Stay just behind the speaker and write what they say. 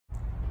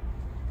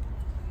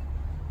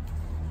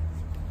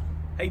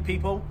Hey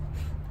people,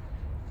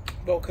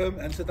 welcome,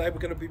 and today we're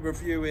going to be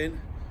reviewing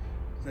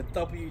the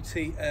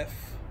WTF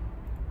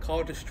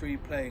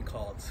Cardistry playing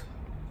cards.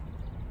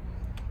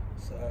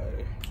 So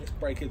let's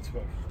break into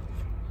a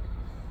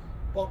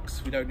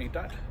box. We don't need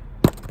that.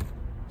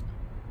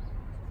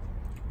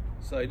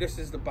 So this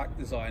is the back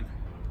design.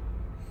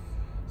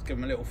 Let's give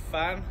them a little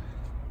fan.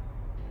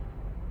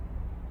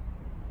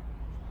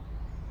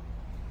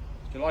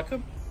 Do you like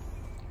them?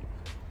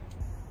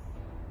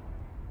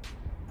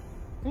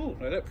 Oh,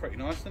 they look pretty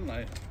nice, don't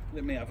they?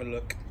 Let me have a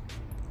look.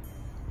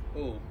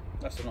 Oh,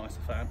 that's a nicer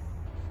fan.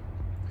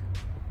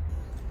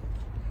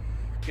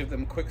 Give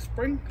them a quick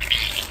spring.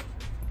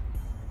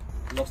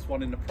 Lost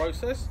one in the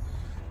process,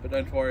 but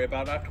don't worry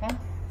about that one.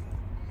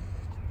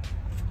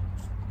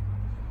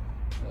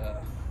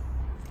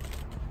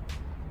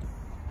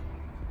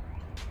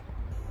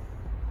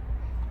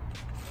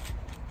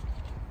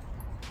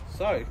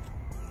 So,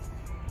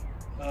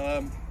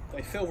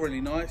 they feel really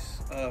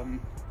nice.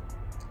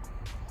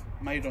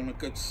 Made on a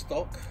good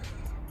stock.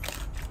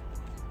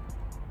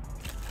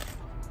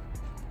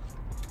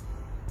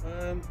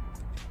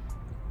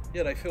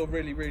 Yeah, they feel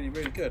really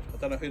good. I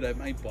don't know who they're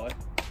made by. It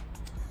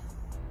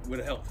would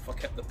have helped if I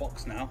kept the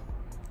box now.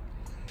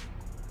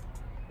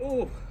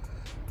 Oh,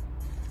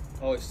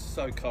 it's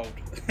so cold.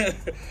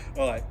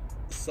 Alright,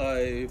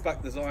 so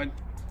back design.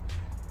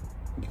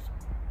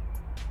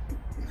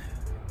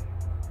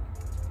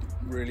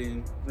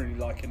 Really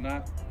liking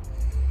that.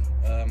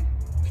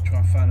 Let's try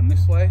and fan them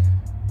this way.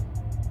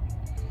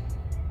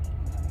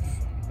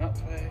 That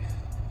way.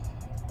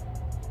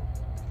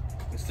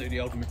 Let's do the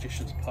old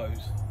magician's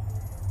pose.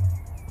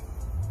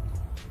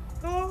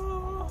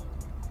 Oh.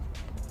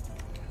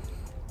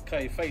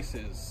 Okay,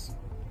 faces.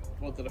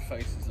 What do the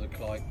faces look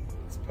like?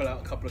 Let's pull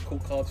out a couple of cool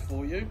cards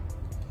for you.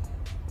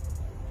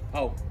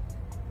 Oh,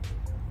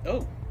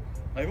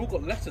 they've all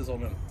got letters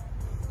on them.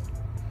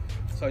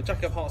 So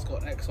Jack of Hearts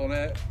got an X on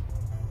it.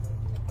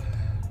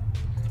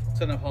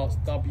 Ten of Hearts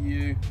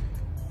W.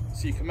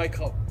 So you can make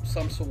up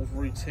some sort of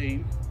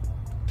routine.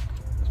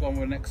 There's one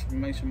with an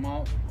exclamation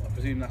mark. I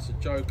presume that's a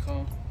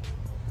joker.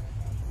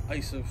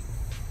 Ace of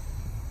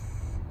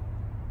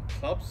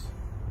clubs.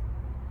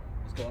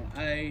 It's got an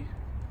A.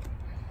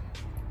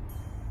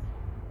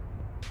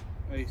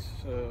 Ace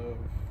of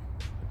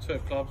two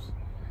of clubs.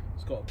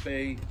 It's got a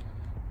B.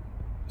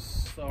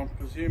 So I'm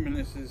presuming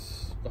this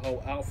is the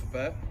whole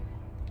alphabet,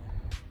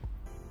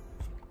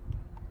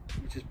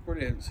 which is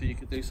brilliant. So you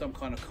could do some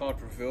kind of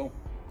card reveal,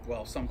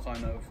 well, some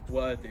kind of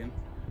wording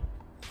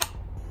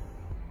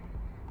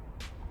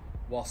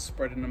while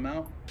spreading them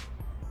out,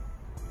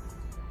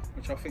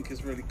 which I think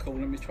is really cool.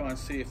 Let me try and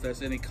see if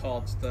there's any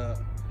cards that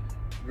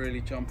really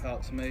jump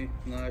out to me.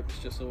 No, it's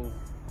just all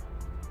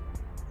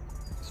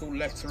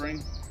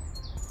lettering.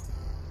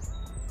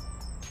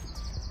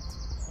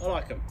 I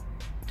like them.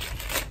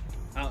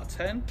 Out of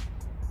 10,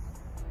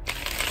 I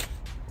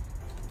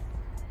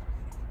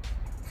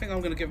think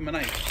I'm going to give them an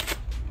 8.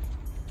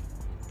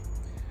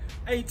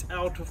 8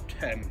 out of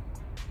 10.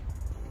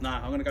 Nah,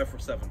 I'm going to go for a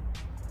 7.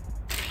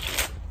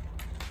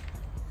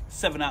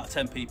 7 out of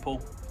 10, people.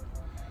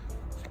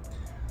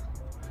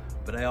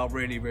 But they are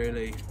really,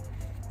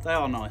 they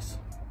are nice.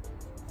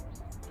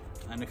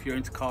 And if you're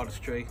into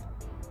cardistry,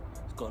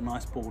 it's got a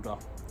nice border.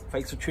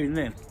 Thanks for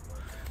tuning in.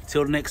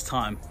 Till next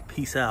time,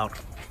 peace out.